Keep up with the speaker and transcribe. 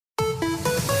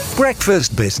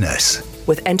Breakfast Business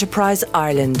with Enterprise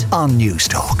Ireland on News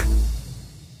Talk.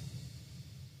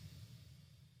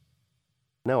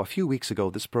 Now, a few weeks ago,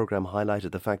 this programme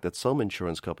highlighted the fact that some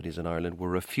insurance companies in Ireland were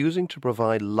refusing to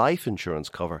provide life insurance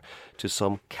cover to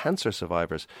some cancer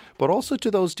survivors, but also to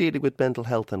those dealing with mental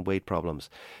health and weight problems.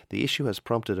 The issue has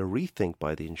prompted a rethink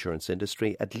by the insurance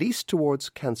industry, at least towards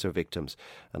cancer victims.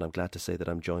 And I'm glad to say that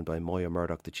I'm joined by Moyagh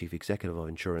Murdock, the Chief Executive of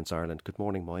Insurance Ireland. Good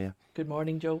morning, Moyagh. Good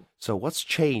morning, Joe. So what's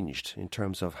changed in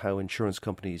terms of how insurance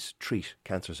companies treat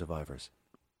cancer survivors?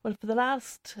 Well, for the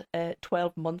last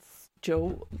 12 months,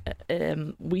 Joe,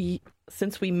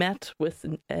 since we met with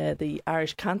the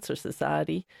Irish Cancer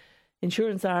Society,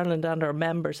 Insurance Ireland and our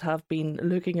members have been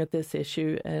looking at this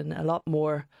issue in a lot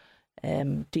more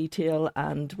detail,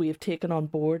 and we have taken on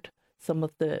board some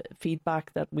of the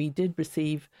feedback that we did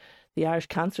receive. The Irish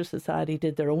Cancer Society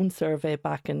did their own survey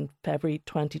back in February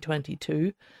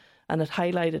 2022, and it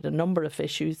highlighted a number of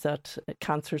issues that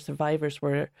cancer survivors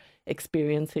were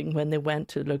experiencing when they went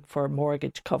to look for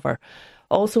mortgage cover.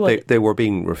 Also, they were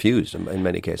being refused in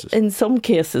many cases. In some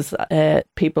cases,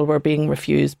 people were being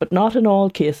refused, but not in all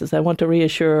cases. I want to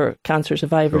reassure cancer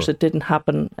survivors it didn't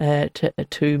happen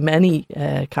to many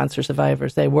cancer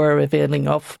survivors. They were availing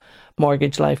of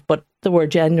mortgage life, but there were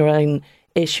genuine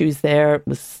issues there. It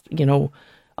was,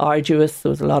 arduous.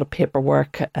 There was a lot of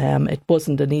paperwork. It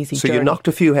wasn't an easy journey. So you knocked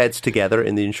a few heads together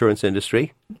in the insurance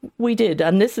industry? We did,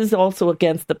 and this is also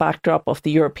against the backdrop of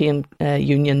the European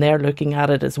Union. They're looking at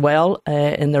it as well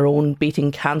in their own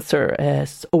Beating Cancer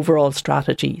overall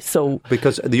strategy. So,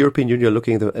 because the European Union are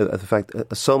looking at the fact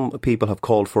that some people have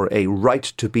called for a right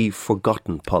to be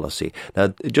forgotten policy.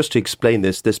 Now, just to explain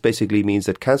this basically means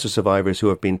that cancer survivors who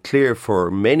have been clear for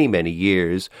many, many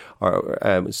years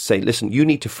are saying, listen, you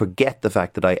need to forget the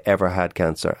fact that I ever had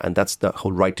cancer, and that's the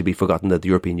whole right to be forgotten that the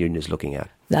European Union is looking at.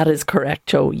 That is correct,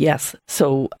 Joe, yes.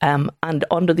 So, and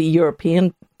under the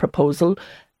European proposal,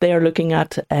 they are looking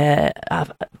at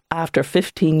after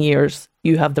 15 years,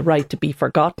 you have the right to be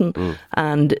forgotten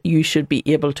and you should be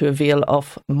able to avail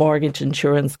of mortgage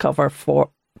insurance cover for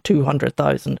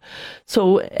 200,000.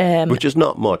 So, which is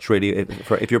not much, really,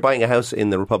 if you're buying a house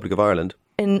in the Republic of Ireland.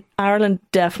 In Ireland,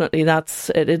 definitely,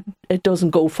 that's it. It doesn't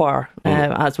go far,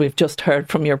 as we've just heard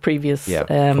from your previous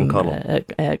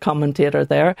commentator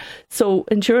there. So,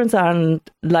 Insurance Ireland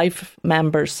Life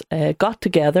members got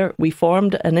together. We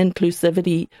formed an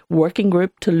inclusivity working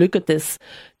group to look at this,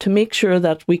 to make sure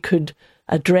that we could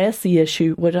address the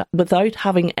issue without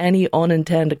having any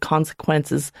unintended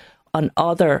consequences on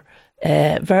other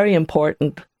very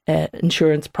important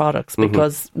insurance products,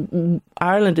 because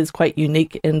Ireland is quite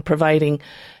unique in providing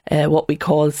what we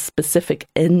call specific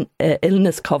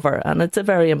illness cover, and it's a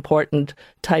very important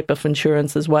type of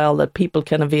insurance as well that people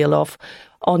can avail of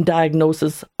on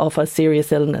diagnosis of a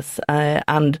serious illness.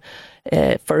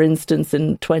 For instance,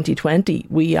 in 2020,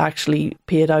 we actually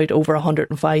paid out over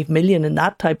 105 million in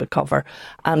that type of cover.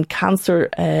 And cancer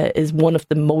is one of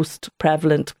the most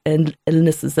prevalent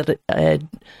illnesses that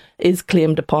is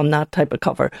claimed upon that type of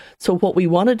cover. So what we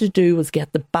wanted to do was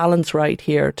get the balance right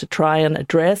here to try and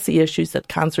address the issues that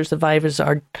cancer survivors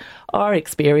are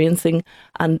experiencing,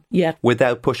 and yet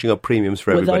without pushing up premiums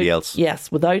for everybody else.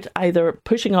 Yes, without either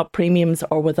pushing up premiums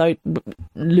or without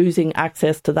losing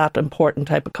access to that important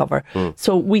type of cover.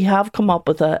 So we have come up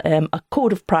with a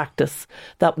code of practice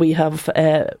that we have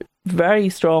very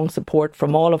strong support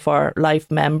from all of our life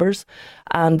members,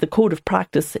 and the code of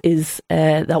practice is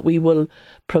that we will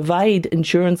provide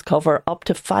insurance cover up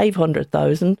to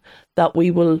 500,000, that we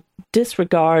will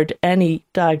disregard any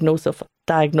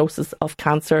diagnosis of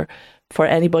cancer for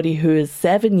anybody who is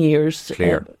 7 years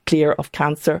clear of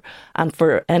cancer, and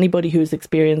for anybody who's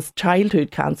experienced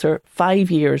childhood cancer,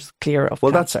 5 years clear of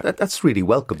cancer. Well, that's really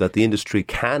welcome that the industry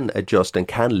can adjust and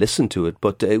can listen to it,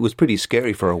 but it was pretty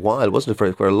scary for a while, wasn't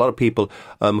it, for a lot of people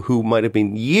who might have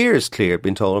been years clear,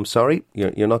 been told, I'm sorry,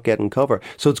 you're not getting cover.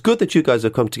 So it's good that you guys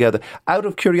have come together. Out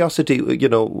of curiosity,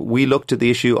 we looked at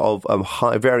the issue of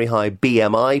very high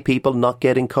BMI people not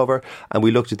getting cover, and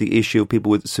we looked at the issue of people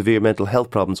with severe mental health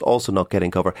problems also not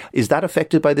getting cover. Is that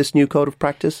affected by this new code of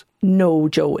practice? No,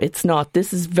 Joe, it's not.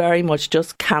 This is very much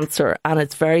just cancer, and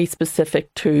it's very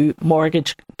specific to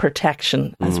mortgage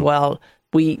protection as well.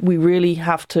 We really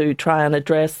have to try and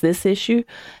address this issue.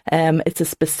 It's a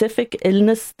specific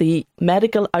illness. The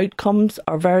medical outcomes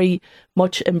are very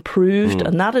much improved,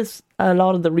 and that is a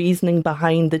lot of the reasoning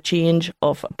behind the change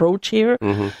of approach here.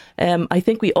 I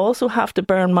think we also have to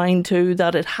bear in mind too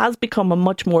that it has become a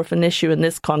much more of an issue in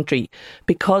this country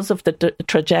because of the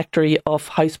trajectory of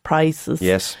house prices.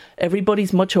 Yes.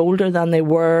 Everybody's much older than they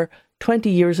were 20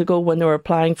 years ago when they were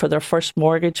applying for their first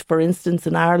mortgage. For instance,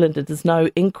 in Ireland, it has now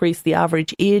increased the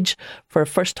average age for a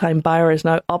first-time buyer is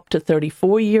now up to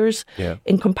 34 years. Yeah.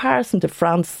 In comparison to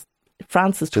France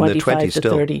is 25 to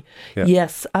 30. Yeah.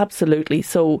 Yes, absolutely.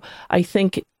 So I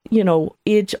think,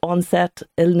 age onset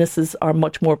illnesses are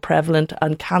much more prevalent,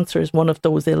 and cancer is one of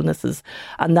those illnesses.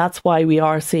 And that's why we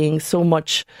are seeing so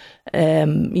much,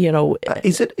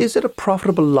 Is it a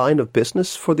profitable line of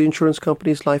business for the insurance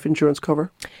companies, life insurance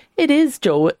cover? It is,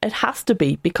 Joe. It has to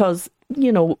be, because,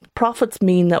 profits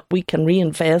mean that we can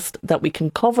reinvest, that we can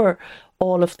cover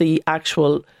all of the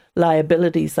actual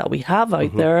liabilities that we have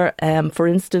out there. For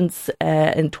instance,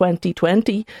 in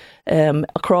 2020,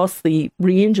 across the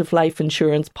range of life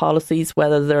insurance policies,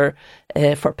 whether they're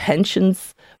for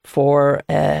pensions, for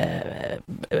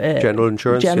general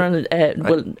insurance,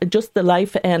 just the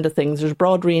life end of things, there's a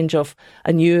broad range of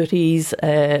annuities,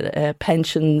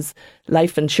 pensions,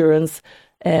 life insurance.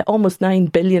 Almost 9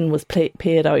 billion was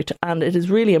paid out, and it is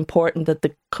really important that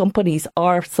the companies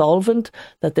are solvent,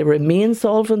 that they remain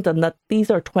solvent, and that these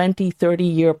are 20,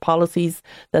 30-year policies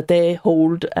that they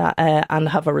hold and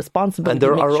have a responsibility. And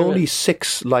there are only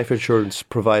 6 life insurance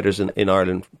providers in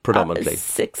Ireland predominantly.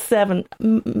 6, 7,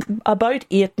 about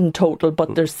 8 in total,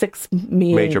 but there's 6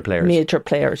 major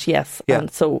players, yes. Yeah.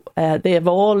 And so they have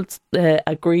all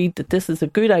agreed that this is a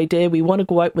good idea. We want to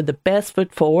go out with the best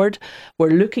foot forward. We're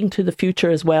looking to the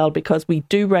future as well, because we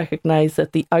do recognise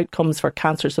that the outcomes for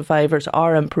cancer survivors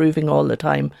are improving all the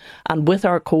time. And with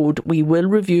our code, we will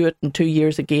review it in 2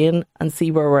 years again and see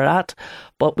where we're at.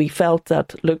 But we felt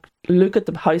that, look at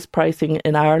the house pricing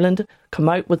in Ireland, come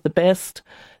out with the best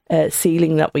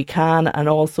ceiling that we can, and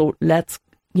also let's,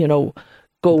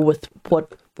 go with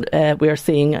what we are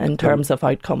seeing in terms of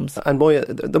outcomes. And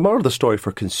Moyagh, the moral of the story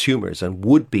for consumers and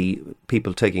would-be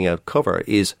people taking out cover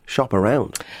is shop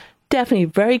around. Definitely,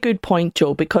 very good point,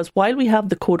 Joe, because while we have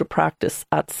the code of practice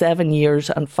at 7 years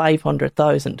and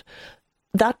 500,000,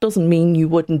 that doesn't mean you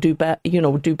wouldn't do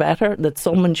better, that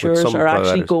some insurers are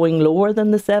actually going lower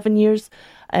than the 7 years,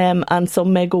 and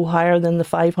some may go higher than the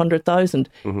 500,000.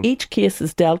 Each case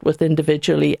is dealt with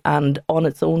individually and on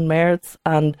its own merits,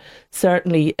 and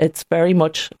certainly it's very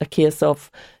much a case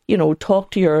of,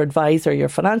 talk to your advisor, your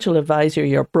financial advisor,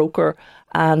 your broker,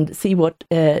 and see what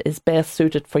is best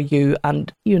suited for you,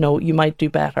 and you might do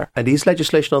better. And is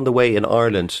legislation on the way in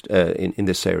Ireland in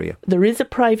this area? There is a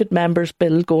private members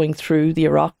bill going through the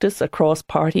Oireachtas, a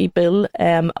cross-party bill.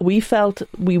 We felt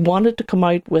we wanted to come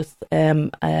out with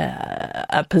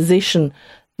a position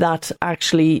that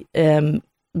actually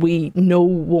we know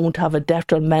won't have a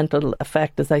detrimental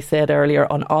effect, as I said earlier,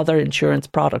 on other insurance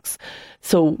products.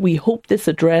 So we hope this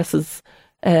addresses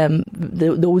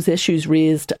those issues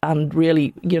raised, and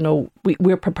really,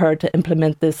 we're prepared to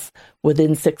implement this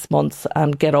within 6 months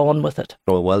and get on with it.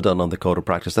 Well done on the code of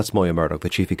practice. That's Moyagh Murdock, the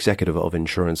Chief Executive of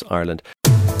Insurance Ireland.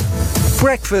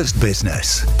 Breakfast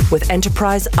Business with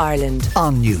Enterprise Ireland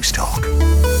on News Talk.